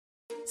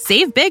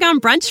Save big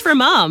on brunch for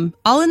mom,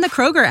 all in the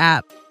Kroger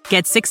app.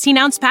 Get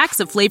 16-ounce packs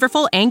of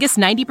flavorful Angus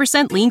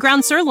 90% lean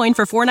ground sirloin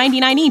for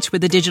 $4.99 each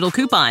with a digital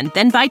coupon.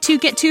 Then buy 2,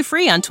 get 2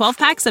 free on 12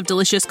 packs of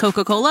delicious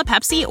Coca-Cola,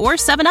 Pepsi, or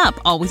 7-Up,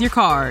 all with your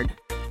card.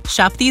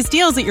 Shop these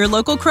deals at your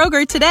local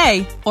Kroger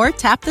today, or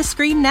tap the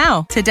screen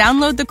now to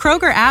download the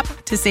Kroger app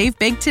to save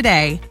big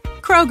today.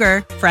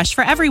 Kroger, fresh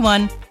for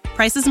everyone.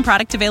 Prices and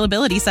product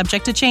availability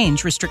subject to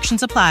change.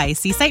 Restrictions apply.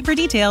 See site for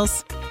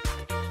details.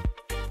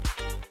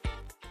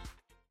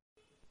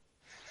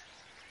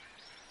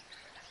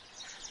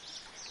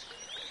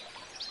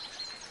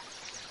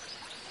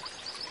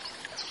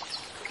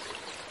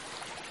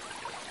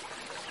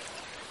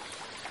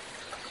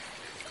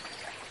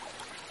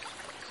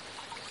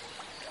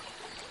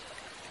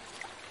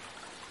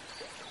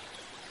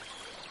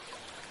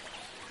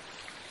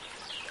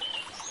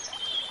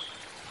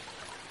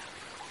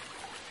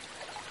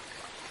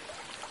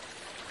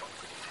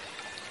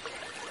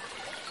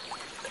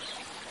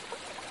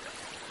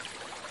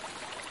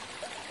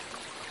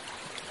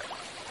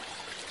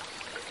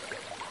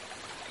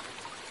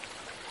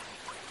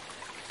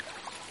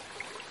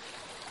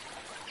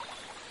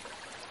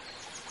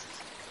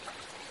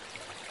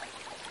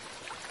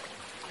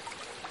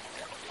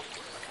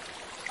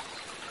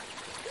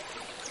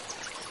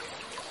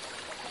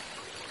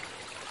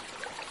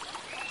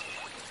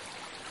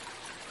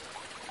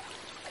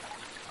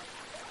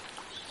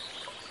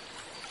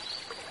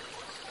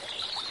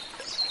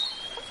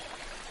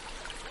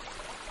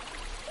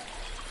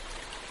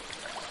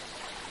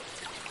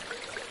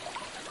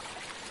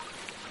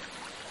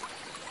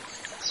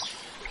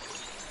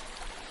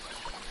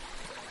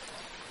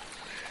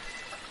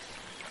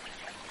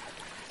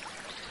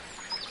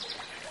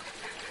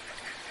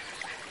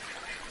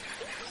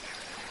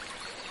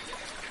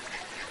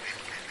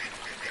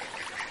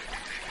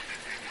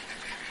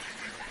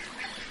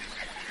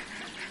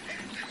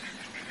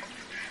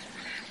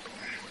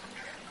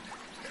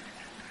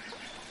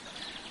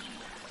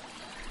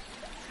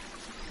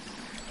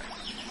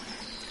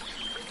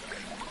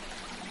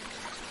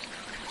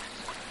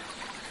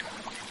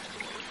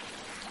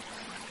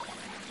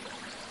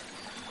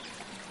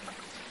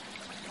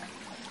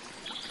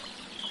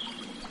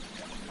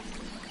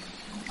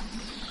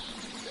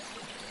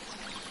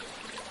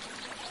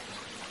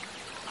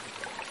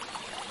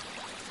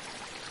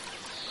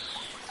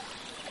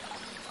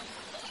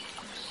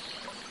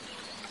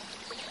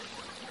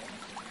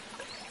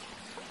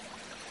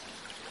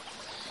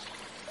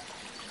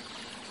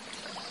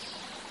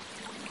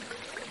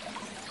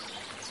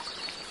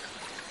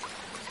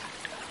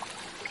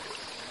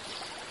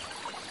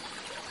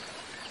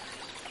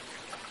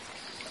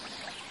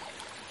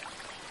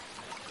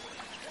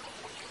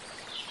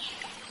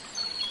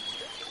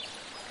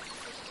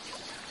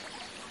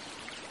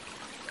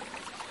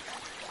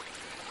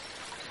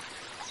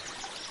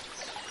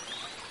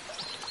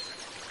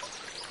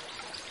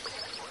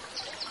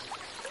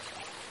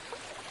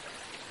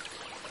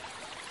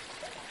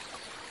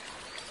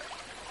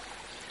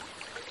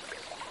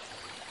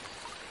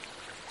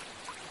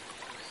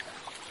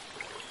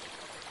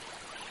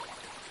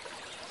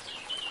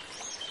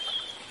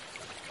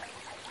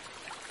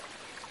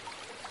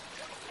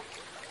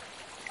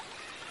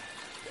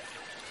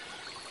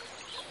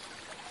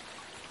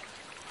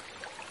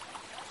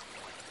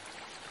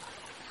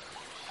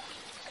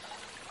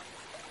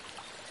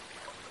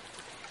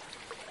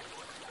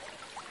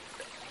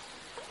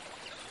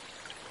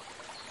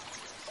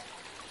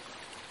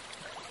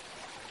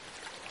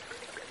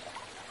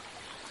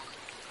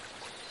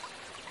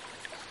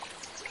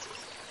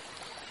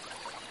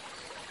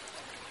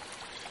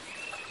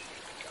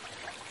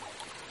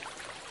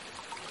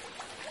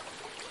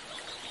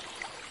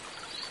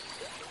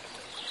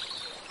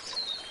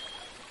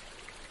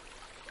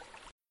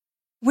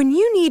 When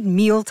you need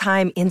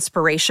mealtime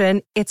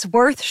inspiration, it's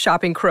worth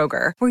shopping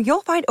Kroger, where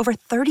you'll find over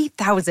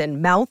 30,000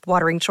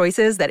 mouth-watering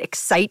choices that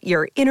excite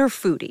your inner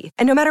foodie.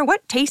 And no matter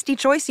what tasty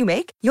choice you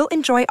make, you'll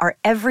enjoy our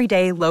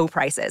everyday low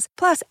prices,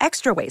 plus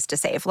extra ways to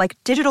save, like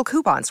digital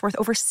coupons worth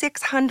over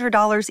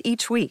 $600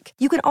 each week.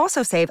 You can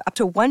also save up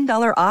to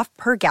 $1 off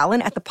per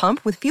gallon at the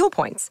pump with fuel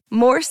points.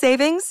 More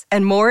savings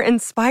and more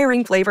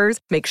inspiring flavors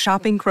make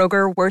shopping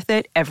Kroger worth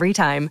it every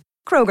time.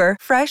 Kroger,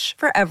 fresh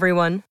for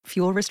everyone.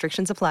 Fuel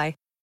restrictions apply.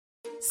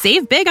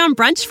 Save big on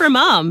brunch for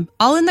mom,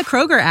 all in the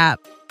Kroger app.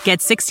 Get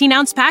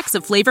 16-ounce packs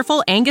of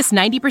flavorful Angus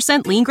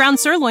 90% lean ground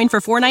sirloin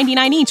for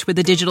 $4.99 each with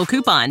a digital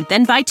coupon.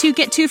 Then buy 2,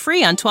 get 2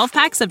 free on 12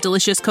 packs of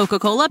delicious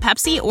Coca-Cola,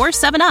 Pepsi, or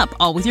 7-Up,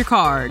 all with your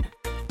card.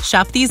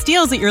 Shop these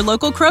deals at your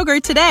local Kroger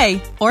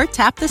today, or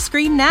tap the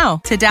screen now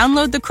to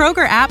download the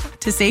Kroger app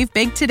to save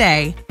big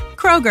today.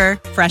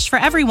 Kroger, fresh for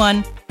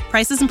everyone.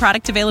 Prices and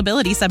product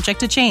availability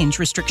subject to change.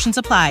 Restrictions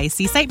apply.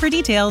 See site for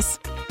details.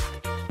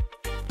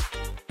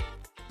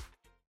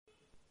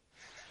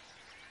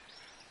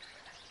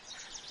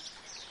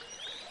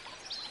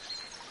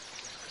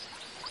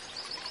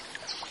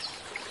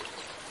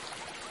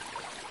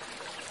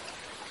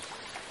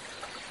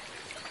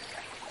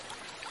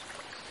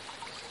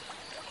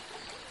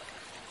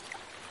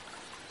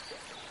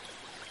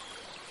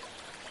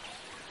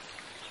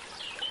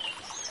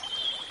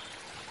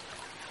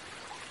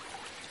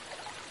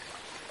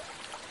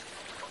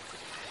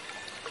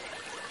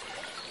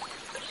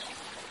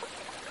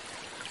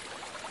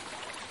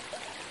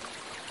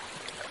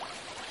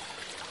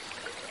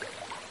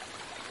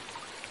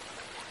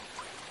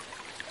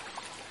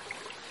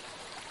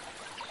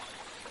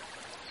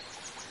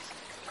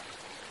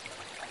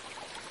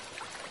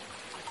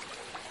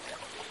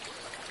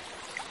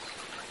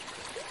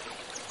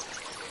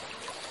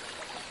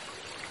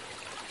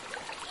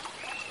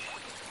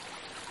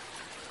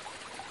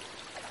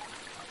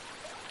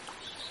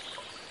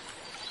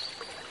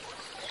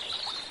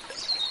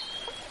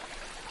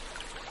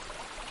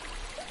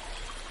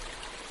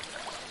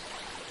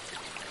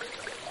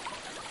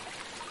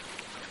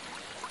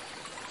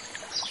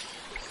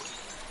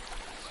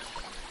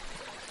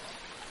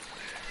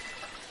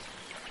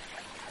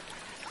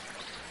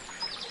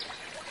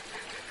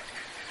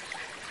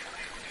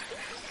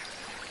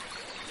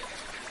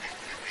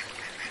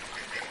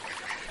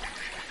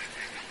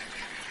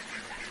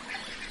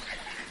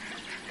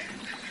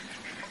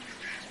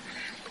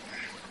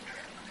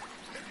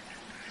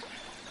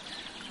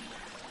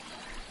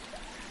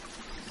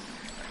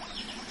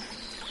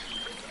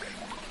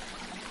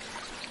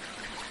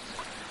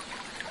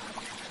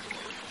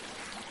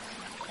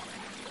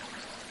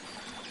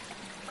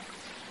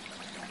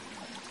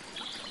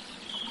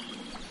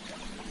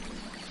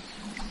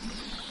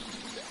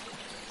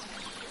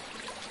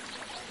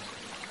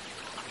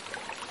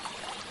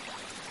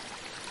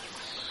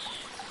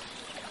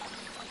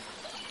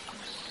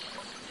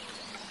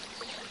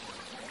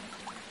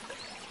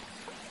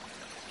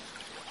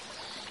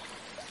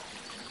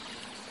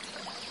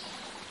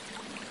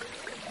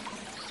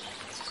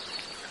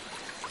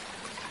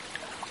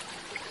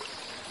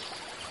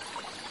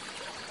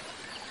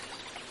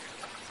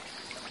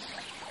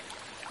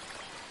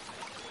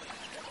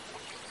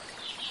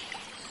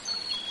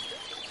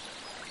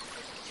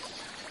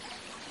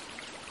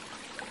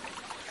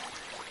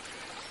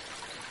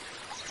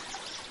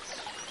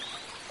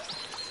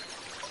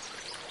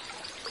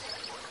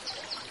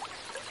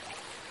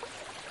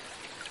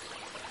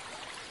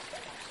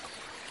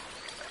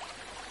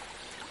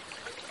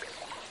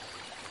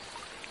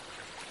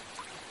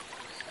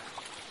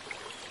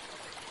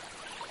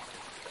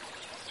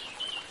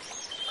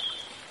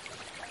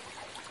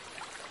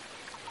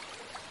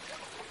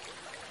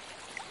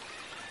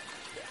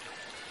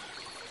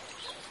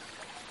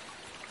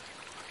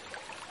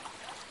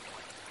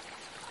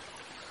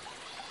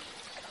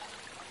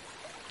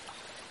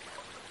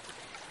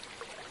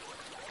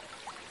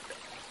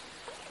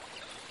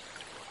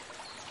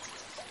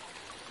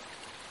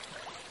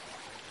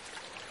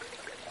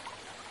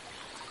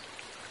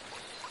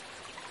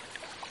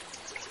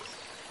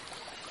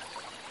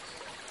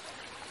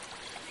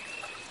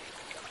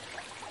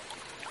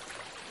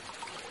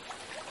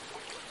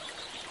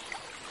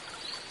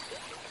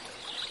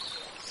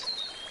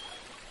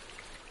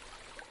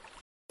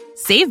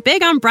 Save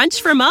big on brunch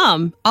for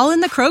mom, all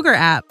in the Kroger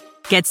app.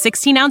 Get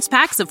 16-ounce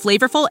packs of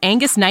flavorful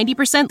Angus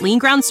 90% lean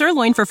ground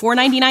sirloin for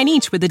 $4.99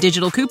 each with a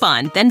digital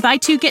coupon. Then buy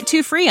 2, get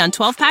 2 free on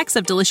 12 packs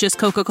of delicious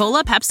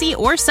Coca-Cola, Pepsi,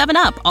 or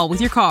 7-Up, all with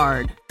your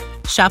card.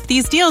 Shop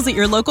these deals at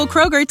your local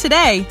Kroger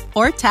today,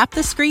 or tap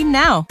the screen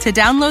now to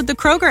download the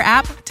Kroger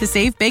app to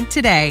save big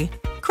today.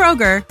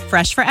 Kroger,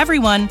 fresh for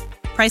everyone.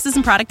 Prices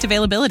and product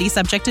availability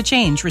subject to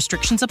change.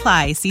 Restrictions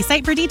apply. See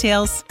site for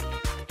details.